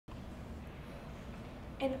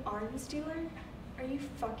An arms dealer? Are you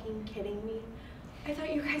fucking kidding me? I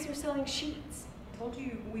thought you guys were selling sheets. I told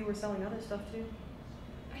you we were selling other stuff too.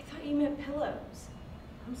 I thought you meant pillows.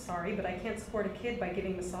 I'm sorry, but I can't support a kid by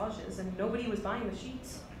giving massages, and nobody was buying the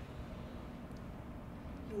sheets.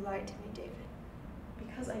 You lied to me, David.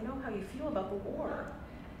 Because I know how you feel about the war.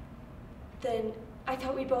 Then I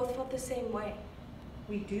thought we both felt the same way.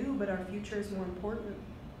 We do, but our future is more important.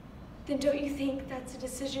 Then don't you think that's a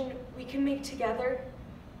decision we can make together?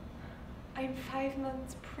 I'm 5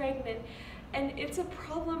 months pregnant, and it's a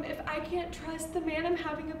problem if I can't trust the man I'm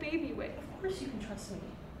having a baby with. Of course you can trust me.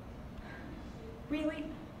 Really?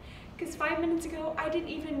 Because 5 minutes ago, I didn't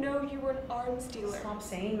even know you were an arms dealer. Stop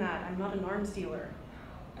saying that. I'm not an arms dealer.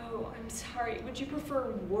 Oh, I'm sorry. Would you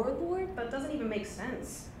prefer warlord? That doesn't even make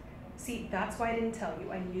sense. See, that's why I didn't tell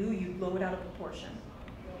you. I knew you'd blow it out of proportion.